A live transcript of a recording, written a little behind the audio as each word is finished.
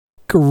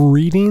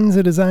Greetings,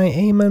 it is I,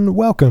 Eamon.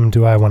 Welcome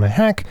to I Wanna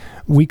Hack,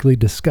 weekly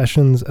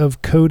discussions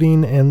of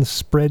coding and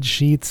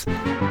spreadsheets.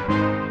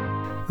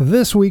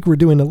 This week we're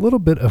doing a little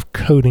bit of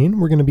coding.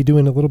 We're going to be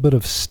doing a little bit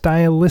of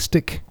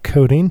stylistic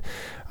coding.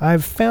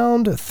 I've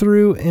found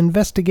through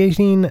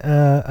investigating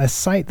a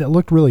site that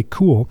looked really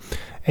cool,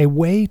 a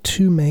way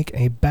to make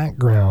a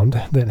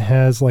background that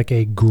has like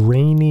a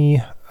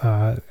graininess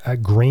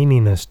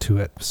to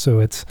it. So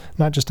it's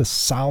not just a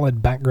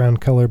solid background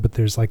color, but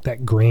there's like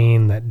that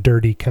grain, that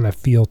dirty kind of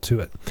feel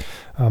to it.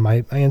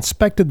 I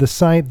inspected the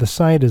site. The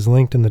site is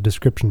linked in the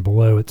description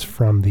below. It's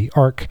from the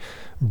Arc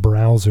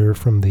browser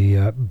from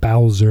the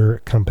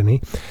Bowser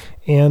company.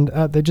 And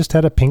they just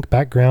had a pink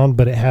background,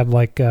 but it had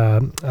like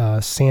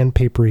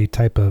sandpapery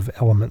type of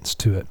elements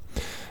to it.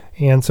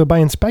 And so by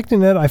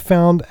inspecting it, I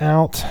found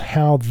out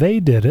how they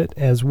did it,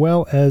 as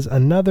well as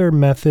another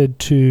method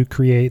to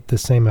create the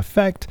same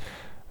effect.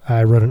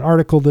 I wrote an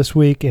article this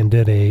week and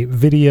did a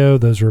video.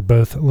 Those are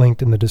both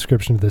linked in the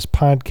description of this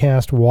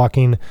podcast,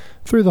 walking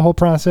through the whole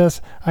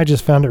process. I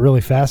just found it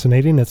really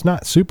fascinating. It's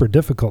not super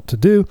difficult to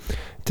do.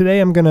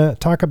 Today I'm going to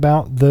talk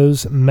about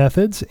those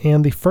methods,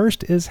 and the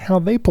first is how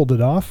they pulled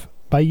it off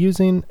by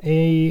using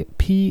a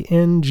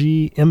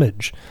PNG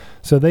image.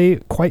 So they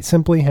quite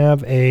simply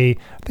have I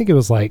think it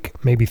was like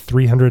maybe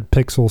 300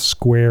 pixel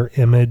square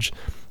image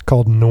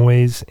called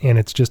Noise, and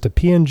it's just a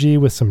PNG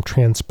with some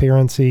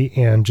transparency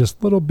and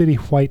just little bitty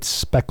white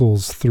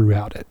speckles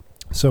throughout it.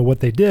 So what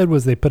they did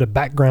was they put a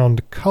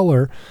background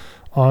color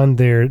on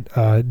their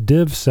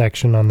div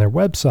section on their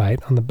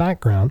website on the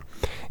background,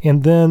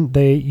 and then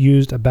they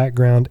used a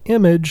background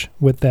image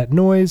with that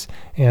noise,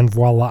 and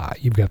voila,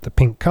 you've got the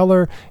pink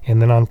color,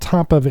 and then on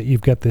top of it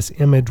you've got this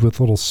image with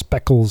little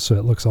speckles, so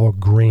it looks all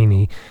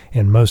grainy,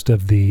 and most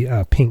of the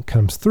pink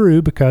comes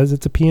through because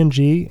it's a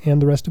PNG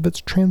and the rest of it's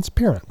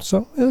transparent.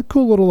 So a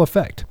cool little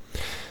effect.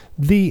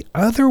 The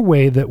other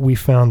way that we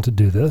found to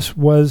do this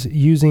was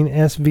using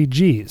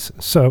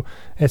SVGs. So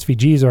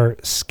SVGs are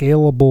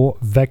scalable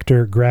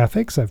vector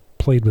graphics. I've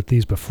played with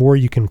these before.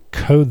 You can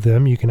code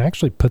them. You can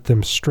actually put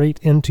them straight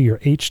into your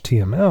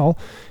HTML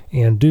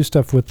and do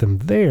stuff with them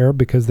there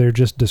because they're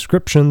just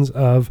descriptions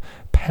of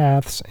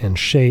paths and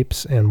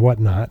shapes and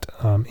whatnot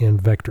in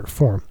vector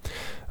form.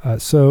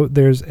 So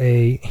there's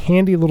a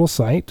handy little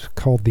site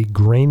called the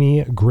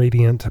Grainy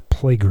Gradient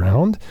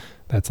Playground.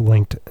 That's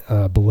linked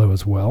below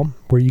as well,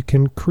 where you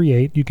can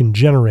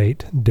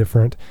generate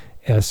different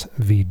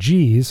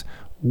SVGs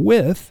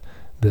with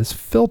this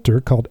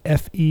filter called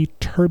FE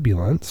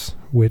Turbulence,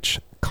 which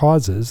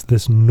causes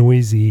this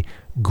noisy,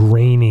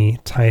 grainy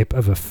type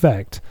of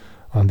effect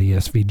on the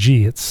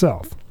SVG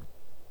itself.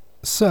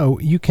 So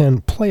you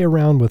can play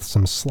around with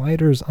some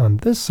sliders on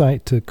this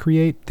site to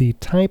create the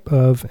type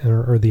of,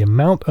 or the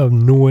amount of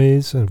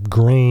noise, of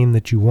grain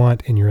that you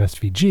want in your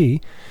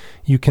SVG.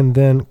 You can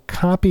then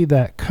copy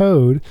that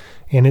code,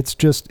 and it's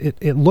just,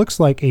 it looks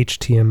like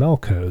HTML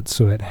code,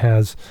 so it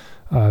has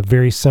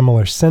very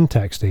similar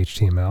syntax to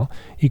HTML.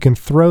 You can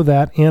throw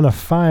that in a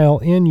file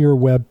in your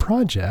web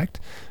project,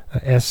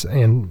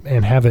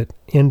 and have it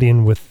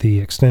ending with the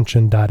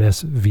extension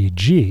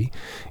 .svg,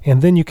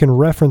 and then you can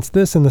reference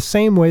this in the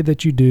same way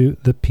that you do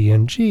the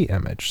PNG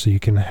image. So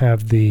you can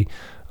have the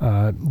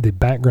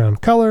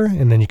background color,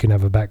 and then you can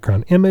have a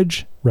background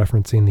image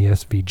referencing the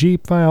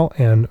SVG file,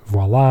 and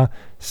voila,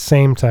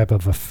 same type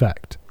of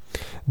effect.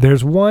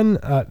 There's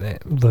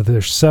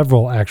there's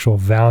several actual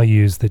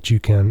values that you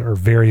can, or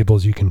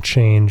variables you can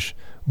change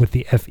with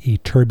the FE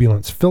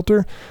Turbulence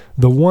filter.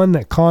 The one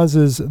that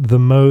causes the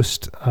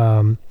most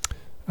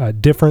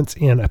difference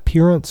in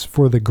appearance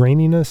for the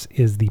graininess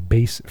is the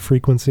bass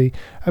frequency.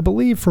 I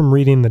believe from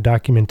reading the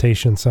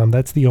documentation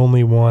that's the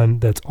only one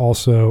that's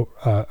also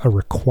a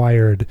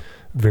required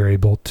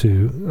variable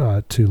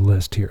to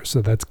list here.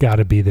 So that's got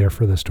to be there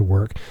for this to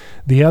work.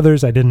 The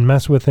others, I didn't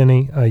mess with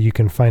any. You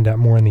can find out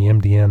more in the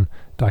MDN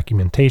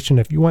documentation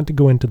if you want to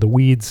go into the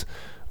weeds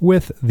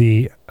with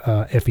the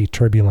FE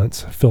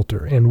Turbulence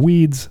filter. And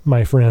weeds,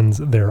 my friends,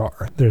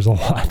 there's a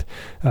lot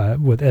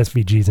with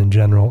SVGs in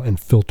general and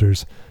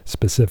filters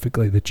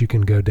specifically that you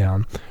can go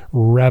down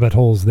rabbit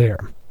holes there.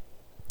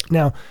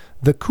 Now,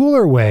 the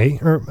cooler way,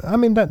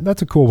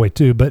 that's a cool way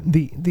too, but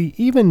the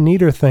even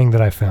neater thing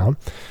that I found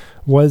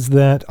was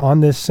that on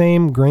this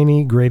same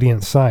Grainy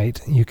Gradient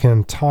site, you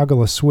can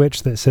toggle a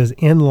switch that says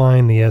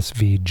inline the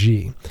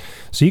SVG.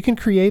 So you can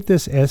create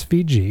this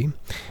SVG,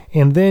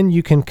 and then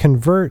you can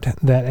convert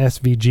that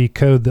SVG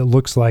code that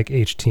looks like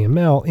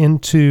HTML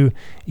into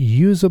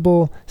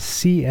usable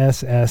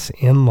CSS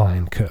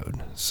inline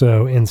code.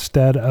 So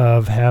instead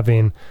of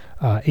having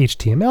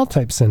HTML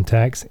type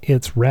syntax,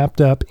 it's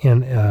wrapped up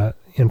in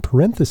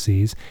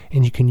parentheses,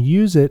 and you can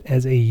use it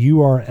as a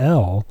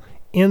URL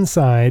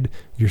inside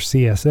your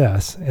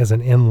CSS as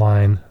an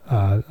inline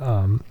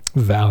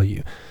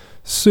value.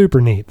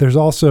 Super neat. There's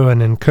also an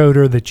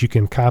encoder that you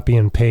can copy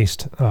and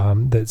paste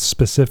that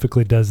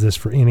specifically does this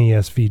for any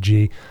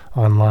SVG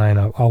online.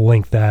 I'll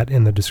link that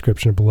in the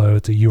description below.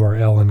 It's a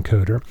URL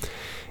encoder.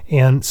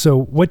 And so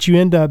what you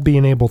end up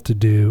being able to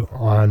do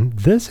on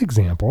this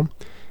example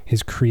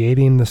is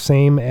creating the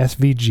same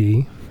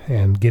SVG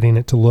and getting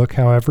it to look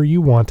however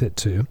you want it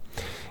to.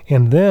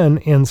 And then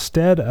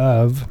instead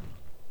of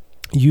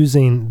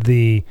using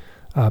the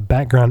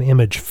background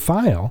image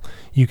file,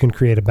 you can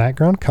create a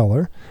background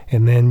color,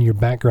 and then your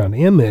background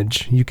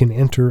image, you can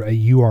enter a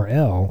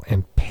URL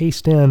and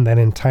paste in that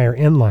entire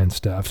inline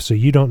stuff, so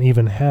you don't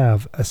even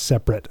have a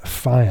separate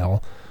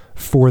file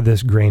for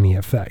this grainy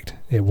effect.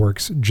 It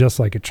works just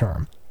like a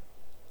charm.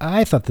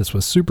 I thought this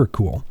was super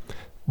cool.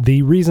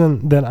 The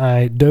reason that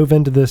I dove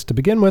into this to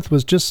begin with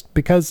was just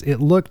because it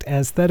looked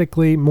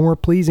aesthetically more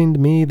pleasing to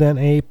me than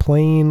a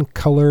plain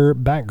color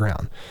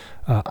background.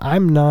 I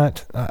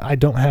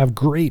don't have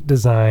great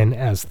design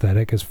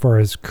aesthetic as far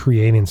as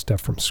creating stuff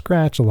from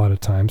scratch a lot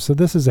of times. So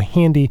this is a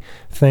handy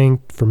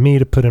thing for me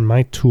to put in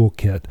my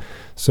toolkit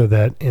so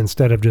that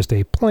instead of just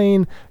a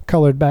plain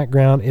colored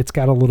background, it's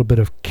got a little bit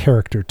of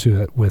character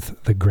to it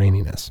with the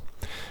graininess.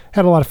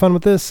 Had a lot of fun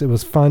with this. It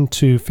was fun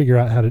to figure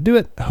out how to do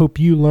it. Hope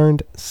you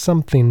learned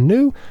something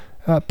new.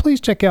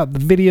 Please check out the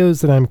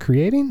videos that I'm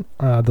creating.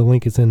 The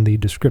link is in the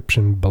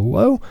description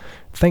below.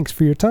 Thanks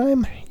for your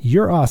time.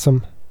 You're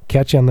awesome.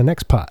 Catch you on the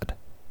next pod.